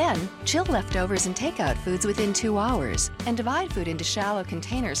 Then, chill leftovers and takeout foods within 2 hours and divide food into shallow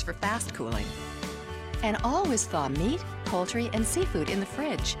containers for fast cooling. And always thaw meat, poultry, and seafood in the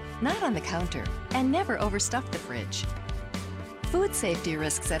fridge, not on the counter, and never overstuff the fridge. Food safety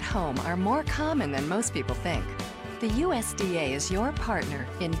risks at home are more common than most people think. The USDA is your partner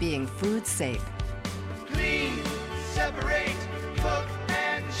in being food safe. Clean, separate, cook,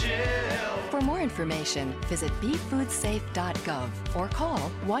 and chill. For more information, visit befoodsafe.gov or call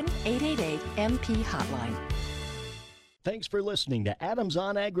 1-888-MP-HOTLINE. Thanks for listening to Adams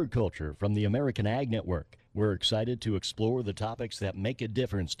on Agriculture from the American Ag Network. We're excited to explore the topics that make a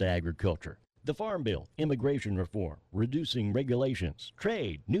difference to agriculture. The Farm Bill, immigration reform, reducing regulations,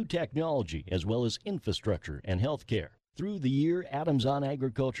 trade, new technology, as well as infrastructure and health care. Through the year, Adams on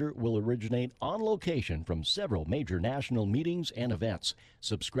Agriculture will originate on location from several major national meetings and events.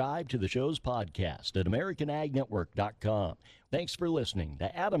 Subscribe to the show's podcast at AmericanAgNetwork.com. Thanks for listening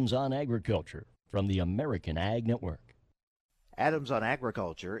to Adams on Agriculture from the American Ag Network. Adams on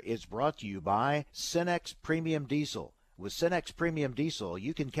Agriculture is brought to you by Cenex Premium Diesel. With Cenex Premium Diesel,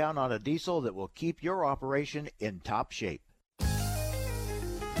 you can count on a diesel that will keep your operation in top shape.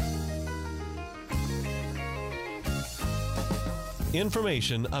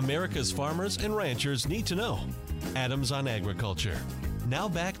 Information America's farmers and ranchers need to know. Adams on Agriculture. Now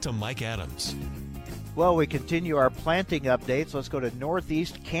back to Mike Adams. Well, we continue our planting updates. Let's go to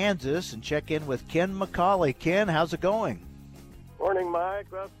Northeast Kansas and check in with Ken McCauley. Ken, how's it going? Morning, Mike.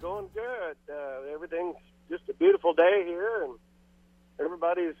 Well, it's going good. Everything's just a beautiful day here, and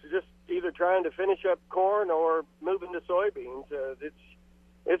everybody's just either trying to finish up corn or moving to soybeans.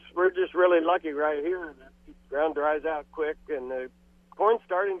 We're just really lucky right here. The ground dries out quick, and the corn's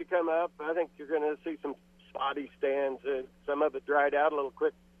starting to come up. I think you're going to see some spotty stands. Some of it dried out a little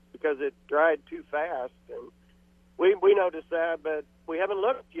quick because it dried too fast, and we noticed that, but we haven't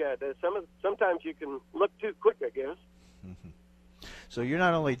looked yet. Sometimes you can look too quick, I guess. Mm-hmm. So you're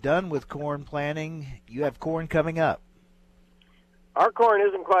not only done with corn planting, you have corn coming up. Our corn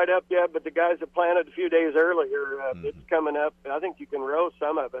isn't quite up yet, but the guys that planted a few days earlier, it's coming up. I think you can row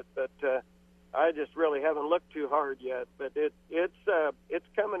some of it, but I just really haven't looked too hard yet. But it's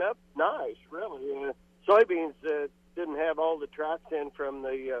coming up nice, really. Soybeans didn't have all the tracks in from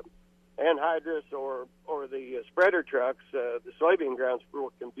the anhydrous or the spreader trucks. The soybean grounds were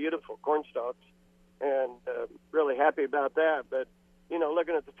looking beautiful, corn stalks, and really happy about that. But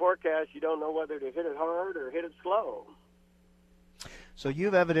looking at the forecast, you don't know whether to hit it hard or hit it slow. So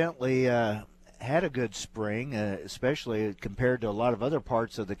you've evidently had a good spring, especially compared to a lot of other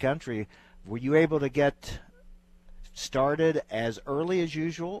parts of the country. Were you able to get started as early as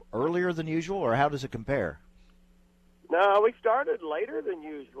usual, earlier than usual, or how does it compare? No, we started later than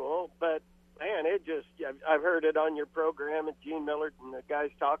usual, but, man, I've heard it on your program, and Gene Millard and the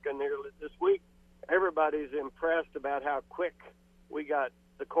guys talking there this week. Everybody's impressed about how quick we got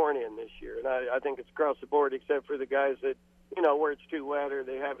the corn in this year, and I think it's across the board except for the guys that, where it's too wet or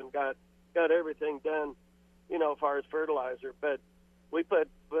they haven't got everything done, as far as fertilizer. But we put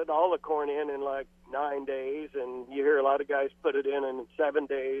all the corn in like 9 days, and you hear a lot of guys put it in 7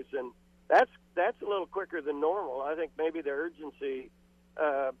 days, and that's a little quicker than normal. I think maybe the urgency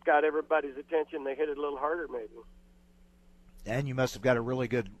got everybody's attention. They hit it a little harder maybe. And you must have got a really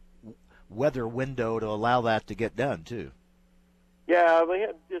good weather window to allow that to get done, too. Yeah, we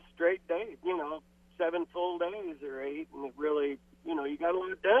had just straight days, 7 full days or 8, and it really, you got a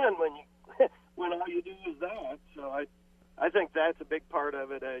lot done when all you do is that. So I think that's a big part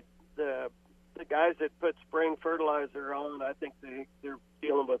of it. The guys that put spring fertilizer on, I think they're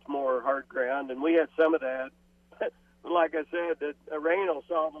dealing with more hard ground, and we had some of that. But like I said, a rain will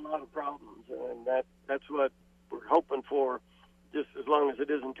solve a lot of problems, and that's what we're hoping for, just as long as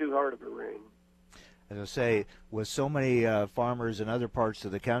it isn't too hard of a rain. As I say, with so many farmers in other parts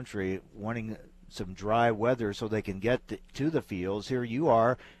of the country wanting some dry weather so they can get to the fields, here you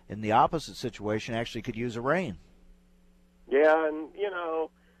are in the opposite situation, actually could use a rain. Yeah, and,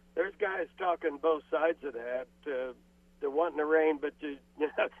 there's guys talking both sides of that. They're wanting the rain, but you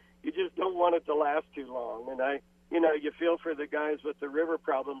just don't want it to last too long. And you feel for the guys with the river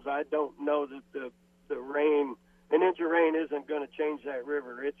problems. I don't know that the rain, an inch of rain isn't going to change that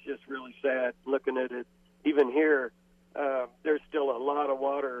river. It's just really sad looking at it. Even here, there's still a lot of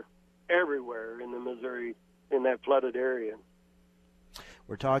water everywhere in the Missouri, in that flooded area.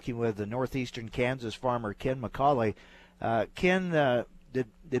 We're talking with the northeastern Kansas farmer Ken McCauley. Ken,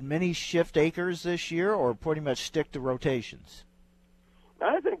 did many shift acres this year, or pretty much stick to rotations?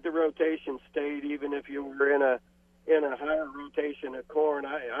 I think the rotation stayed, even if you were in a higher rotation of corn.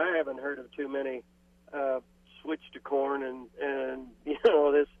 I haven't heard of too many switch to corn, and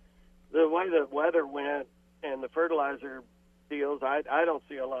the way the weather went and the fertilizer deals, I don't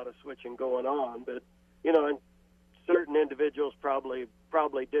see a lot of switching going on. But and certain individuals probably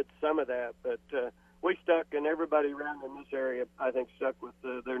did some of that, but we stuck, and everybody around in this area, I think, stuck with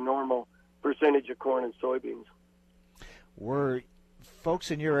their normal percentage of corn and soybeans. Were folks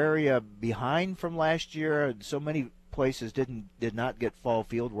in your area behind from last year? So many places did not get fall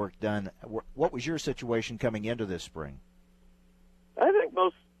field work done. What was your situation coming into this spring? I think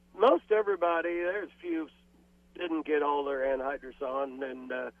most everybody, there's few didn't get all their anhydrous on,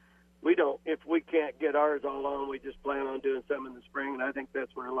 and we don't. If we can't get ours all on, we just plan on doing some in the spring, and I think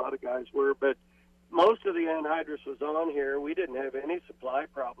that's where a lot of guys were. But most of the anhydrous was on here. We didn't have any supply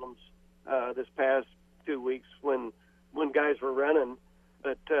problems this past 2 weeks when when guys were running.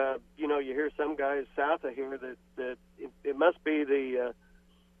 But you know, you hear some guys south of here that it must be the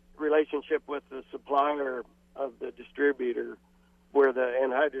relationship with the supplier of the distributor where the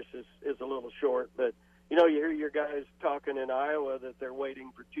anhydrous is a little short. But you know, you hear your guys talking in Iowa that they're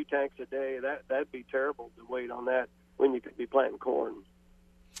waiting for 2 tanks a day. That'd be terrible to wait on that when you could be planting corn.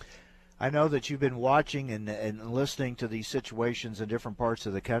 I know that you've been watching and listening to these situations in different parts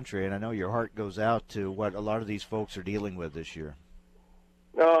of the country, and I know your heart goes out to what a lot of these folks are dealing with this year.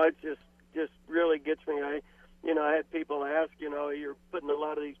 No, it just really gets me. I had people ask, you're putting a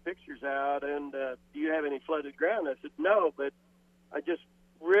lot of these pictures out, and do you have any flooded ground? I said, no, but I just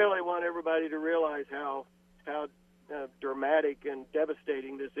really want everybody to realize how dramatic and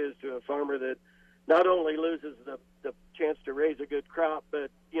devastating this is to a farmer that not only loses the chance to raise a good crop,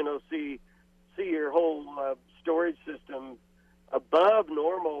 but see your whole storage system above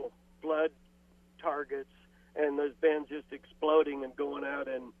normal flood targets, and those bins just exploding and going out,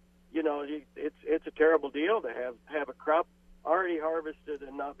 and it's a terrible deal to have a crop already harvested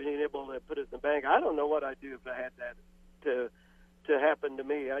and not being able to put it in the bank. I don't know what I'd do if I had that to happen to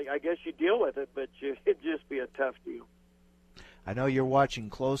me. I guess you deal with it, but it'd just be a tough deal. I know you're watching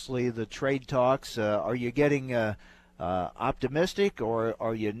closely the trade talks. Are you getting optimistic, or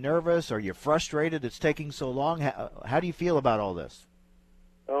are you nervous? Are you frustrated it's taking so long? How do you feel about all this?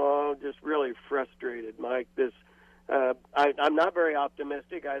 Oh, just really frustrated, Mike. I'm not very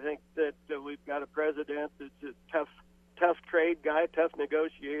optimistic. I think that we've got a president that's a tough trade guy, tough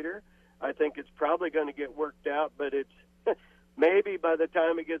negotiator. I think it's probably going to get worked out, but it's maybe by the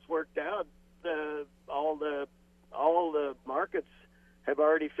time it gets worked out, all the markets have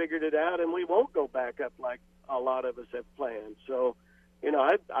already figured it out, and we won't go back up like a lot of us have planned. So,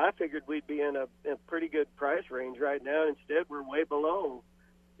 I figured we'd be in a pretty good price range right now. Instead, we're way below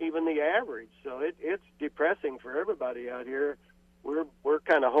even the average. So it's depressing for everybody out here. We're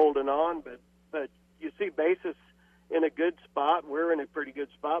kind of holding on, but you see basis in a good spot. We're in a pretty good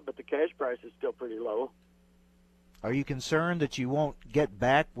spot, but the cash price is still pretty low. Are you concerned that you won't get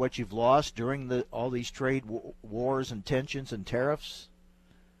back what you've lost during all these trade wars and tensions and tariffs?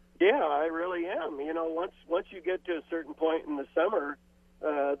 Yeah, I really am. Once you get to a certain point in the summer,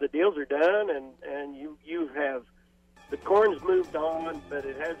 the deals are done, and you have the corn's moved on, but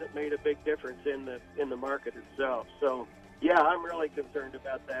it hasn't made a big difference in the market itself. So, yeah, I'm really concerned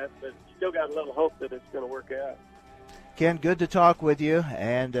about that, but still got a little hope that it's going to work out. Ken, good to talk with you,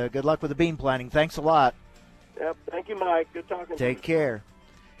 and good luck with the bean planting. Thanks a lot. Yep, thank you, Mike. Good talking to you. Take care.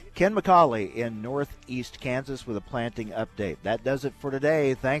 Ken McCauley in Northeast Kansas with a planting update. That does it for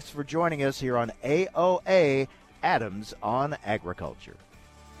today. Thanks for joining us here on AOA, Adams on Agriculture.